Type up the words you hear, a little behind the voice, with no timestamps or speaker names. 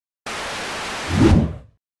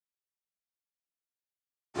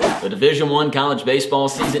The Division I college baseball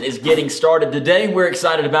season is getting started today. We're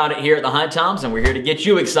excited about it here at the HiToms, and we're here to get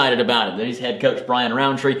you excited about it. He's head coach Brian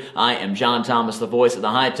Roundtree. I am John Thomas, the voice of the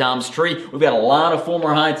HiToms tree. We've got a lot of former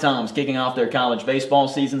HiToms kicking off their college baseball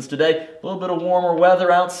seasons today. A little bit of warmer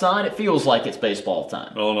weather outside. It feels like it's baseball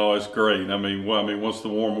time. Oh no, it's great. I mean, once the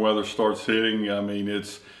warm weather starts hitting,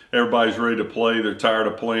 everybody's ready to play. They're tired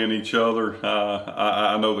of playing each other.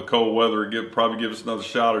 I know the cold weather will probably give us another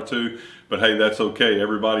shot or two, but hey, that's okay.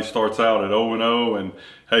 Everybody starts out at 0-0, and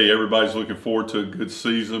hey, everybody's looking forward to a good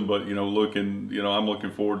season. But I'm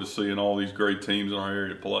looking forward to seeing all these great teams in our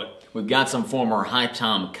area play. We've got some former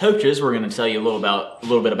HiTom coaches we're going to tell you a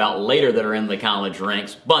little bit about later that are in the college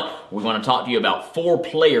ranks, but we want to talk to you about 4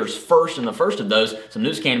 players first, and the first of those, some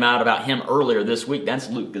news came out about him earlier this week. That's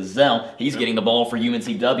Luke Gazelle. He's getting the ball for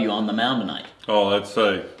UNCW on the mound tonight. Oh, that's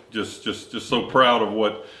just so proud of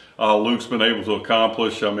what Luke's been able to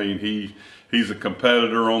accomplish. I mean, he's a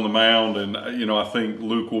competitor on the mound, and I think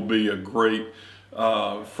Luke will be a great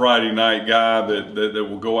Friday night guy that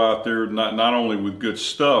will go out there not only with good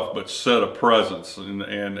stuff but set a presence, and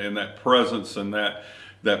that presence and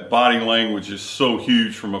that body language is so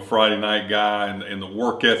huge from a Friday night guy, and the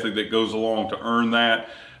work ethic that goes along to earn that.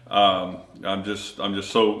 I'm just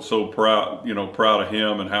so proud of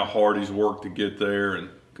him and how hard he's worked to get there, and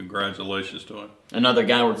congratulations to him. Another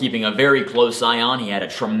guy we're keeping a very close eye on. He had a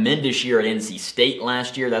tremendous year at NC State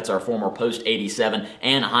last year. That's our former Post 87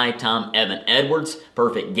 and HiTom Evan Edwards.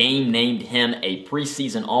 Perfect Game named him a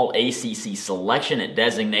preseason All-ACC selection at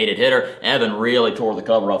designated hitter. Evan really tore the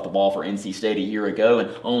cover off the ball for NC State a year ago,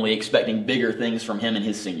 and only expecting bigger things from him in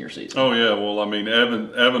his senior season. Oh yeah, well I mean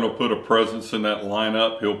Evan will put a presence in that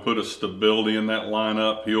lineup. He'll put a stability in that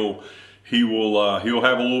lineup. He'll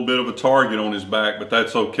have a little bit of a target on his back, but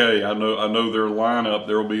that's okay. I know their lineup.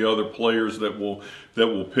 There will be other players that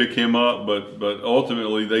will pick him up, but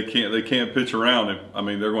ultimately they can't pitch around him. I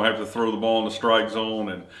mean, they're going to have to throw the ball in the strike zone,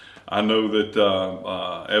 and I know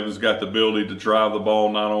that Evan's got the ability to drive the ball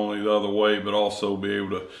not only the other way, but also be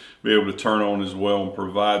able to turn on as well and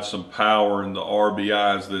provide some power and the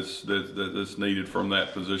RBIs that's needed from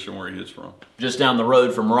that position where he hits from. Just down the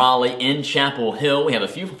road from Raleigh in Chapel Hill, we have a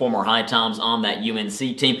few former HiToms on that UNC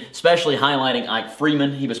team, especially highlighting Ike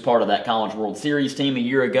Freeman. He was part of that College World Series team a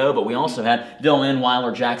year ago, but we also had Dylan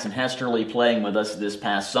Enweiler, Jackson Hesterly playing with us this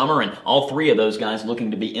past summer, and all 3 of those guys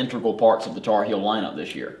looking to be integral parts of the Tar Heel lineup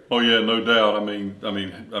this year. Oh yeah, no doubt. I mean,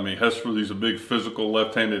 Hesterly's a big physical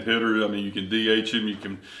left-handed hitter. I mean, you can DH him,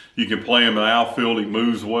 you can play him in the outfield. He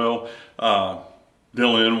moves well.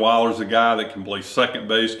 Dylan Enweiler's a guy that can play second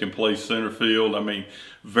base, can play center field. I mean,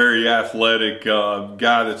 very athletic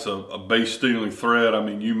guy that's a base-stealing threat. I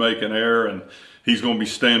mean, you make an error and he's going to be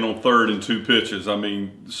standing on third in 2 pitches. I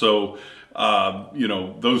mean, so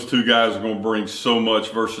those 2 guys are going to bring so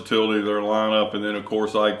much versatility to their lineup. And then of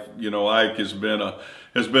course Ike has been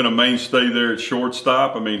a mainstay there at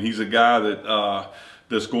shortstop. I mean, he's a guy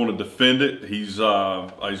that's going to defend it. He's going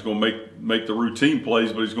to make the routine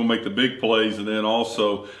plays, but he's going to make the big plays. And then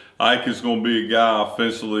also Ike is going to be a guy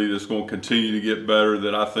offensively that's going to continue to get better,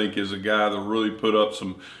 that I think is a guy that really put up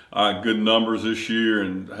some good numbers this year.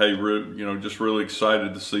 And hey, just really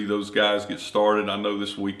excited to see those guys get started. I know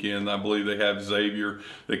this weekend, I believe they have Xavier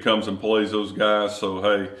that comes and plays those guys. So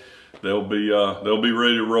hey, they'll be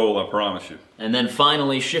ready to roll, I promise you. And then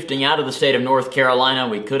finally, shifting out of the state of North Carolina,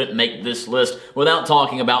 we couldn't make this list without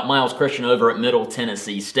talking about Miles Christian over at Middle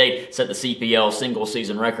Tennessee State. Set the CPL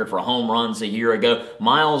single-season record for home runs a year ago.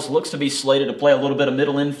 Miles looks to be slated to play a little bit of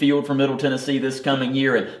middle infield for Middle Tennessee this coming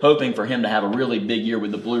year, and hoping for him to have a really big year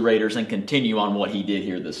with the Blue Raiders and continue on what he did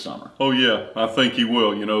here this summer. Oh yeah, I think he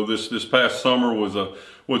will. This past summer was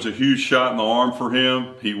a huge shot in the arm for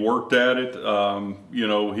him. He worked at it.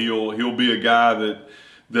 He'll be a guy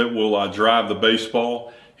that will drive the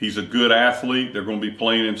baseball. He's a good athlete. They're going to be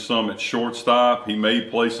playing him some at shortstop. He may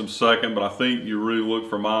play some second, but I think you really look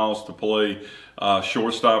for Miles to play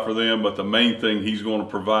shortstop for them. But the main thing he's going to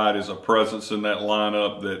provide is a presence in that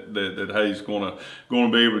lineup that hey, he's going to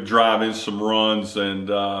be able to drive in some runs, and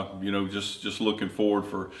just looking forward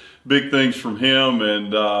for big things from him.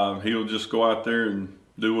 And he'll just go out there and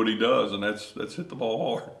do what he does, and that's hit the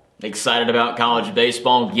ball hard. Excited about college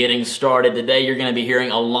baseball getting started today. You're going to be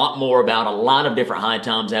hearing a lot more about a lot of different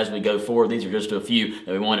HiToms as we go forward. These are just a few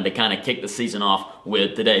that we wanted to kind of kick the season off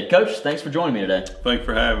with today. Coach, thanks for joining me today. Thanks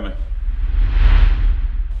for having me.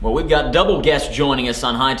 Well, we've got double guests joining us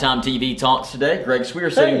on HiTomTV Talks today. Greg Swear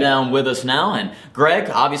sitting down with us now. And Greg,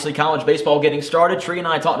 obviously college baseball getting started. Tree and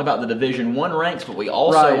I talked about the Division I ranks, but we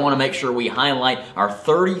also want to make sure we highlight our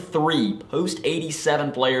 33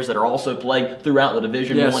 post-87 players that are also playing throughout the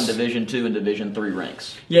Division I, Division II, and Division III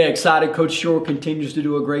ranks. Yeah, excited. Coach Shore continues to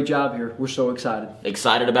do a great job here. We're so excited.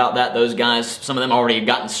 Excited about that. Those guys, some of them already have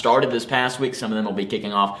gotten started this past week. Some of them will be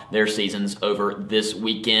kicking off their seasons over this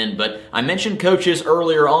weekend. But I mentioned coaches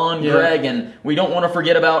earlier on, Greg, and we don't want to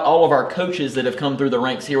forget about all of our coaches that have come through the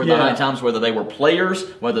ranks here with the HiToms, whether they were players,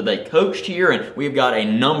 whether they coached here, and we've got a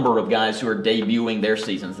number of guys who are debuting their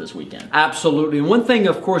seasons this weekend. Absolutely. And one thing,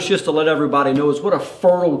 of course, just to let everybody know is what a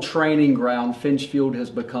fertile training ground Finch Field has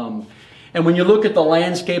become. And when you look at the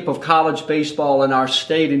landscape of college baseball in our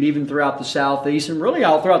state and even throughout the Southeast and really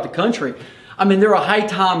all throughout the country, I mean, there are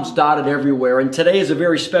HiToms dotted everywhere. And today is a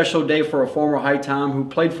very special day for a former HiTom who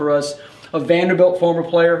played for us, a Vanderbilt former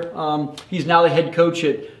player. He's now the head coach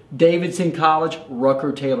at Davidson College.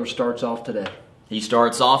 Rucker Taylor starts off today. He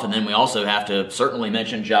starts off, and then we also have to certainly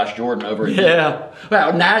mention Josh Jordan over at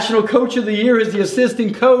Well, National Coach of the Year is the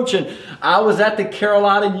assistant coach, and I was at the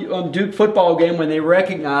Carolina Duke football game when they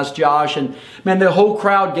recognized Josh, and man, the whole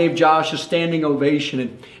crowd gave Josh a standing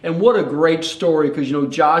ovation, and what a great story, because you know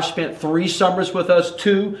Josh spent 3 summers with us,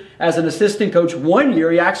 2 as an assistant coach. 1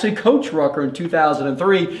 year he actually coached Rucker in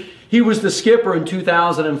 2003. He was the skipper in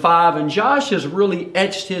 2005, and Josh has really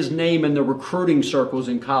etched his name in the recruiting circles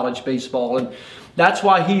in college baseball, and that's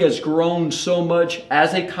why he has grown so much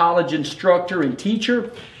as a college instructor and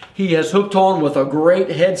teacher. He has hooked on with a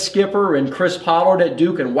great head skipper and Chris Pollard at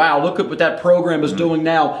Duke, and wow, look at what that program is doing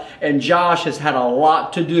now, and Josh has had a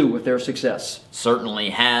lot to do with their success.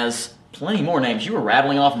 Certainly has. Plenty more names. You were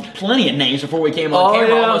rattling off plenty of names before we came on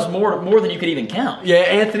camera. Almost more than you could even count. Yeah,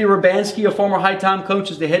 Anthony Rabansky, a former HiTom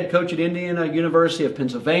coach, is the head coach at Indiana University of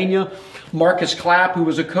Pennsylvania. Marcus Clapp, who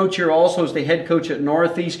was a coach here also, is the head coach at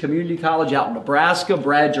Northeast Community College out in Nebraska.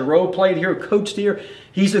 Brad Giroux played here, coached here.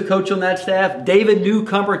 He's the coach on that staff. David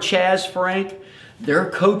Newcomer, Chaz Frank,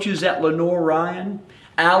 they're coaches at Lenore Ryan.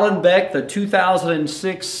 Alan Beck, the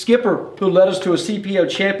 2006 skipper who led us to a CPO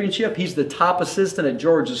championship. He's the top assistant at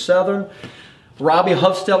Georgia Southern. Robbie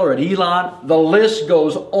Huffsteller at Elon. The list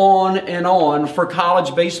goes on and on for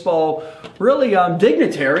college baseball, really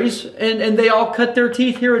dignitaries, and they all cut their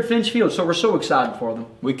teeth here at Finch Field, so we're so excited for them.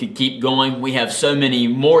 We could keep going. We have so many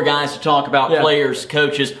more guys to talk about, players,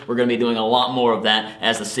 coaches. We're going to be doing a lot more of that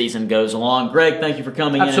as the season goes along. Greg, thank you for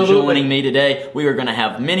coming in and joining me today. We are going to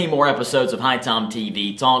have many more episodes of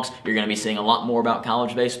HiTomTV Talks. You're going to be seeing a lot more about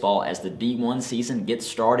college baseball as the D1 season gets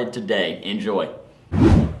started today. Enjoy.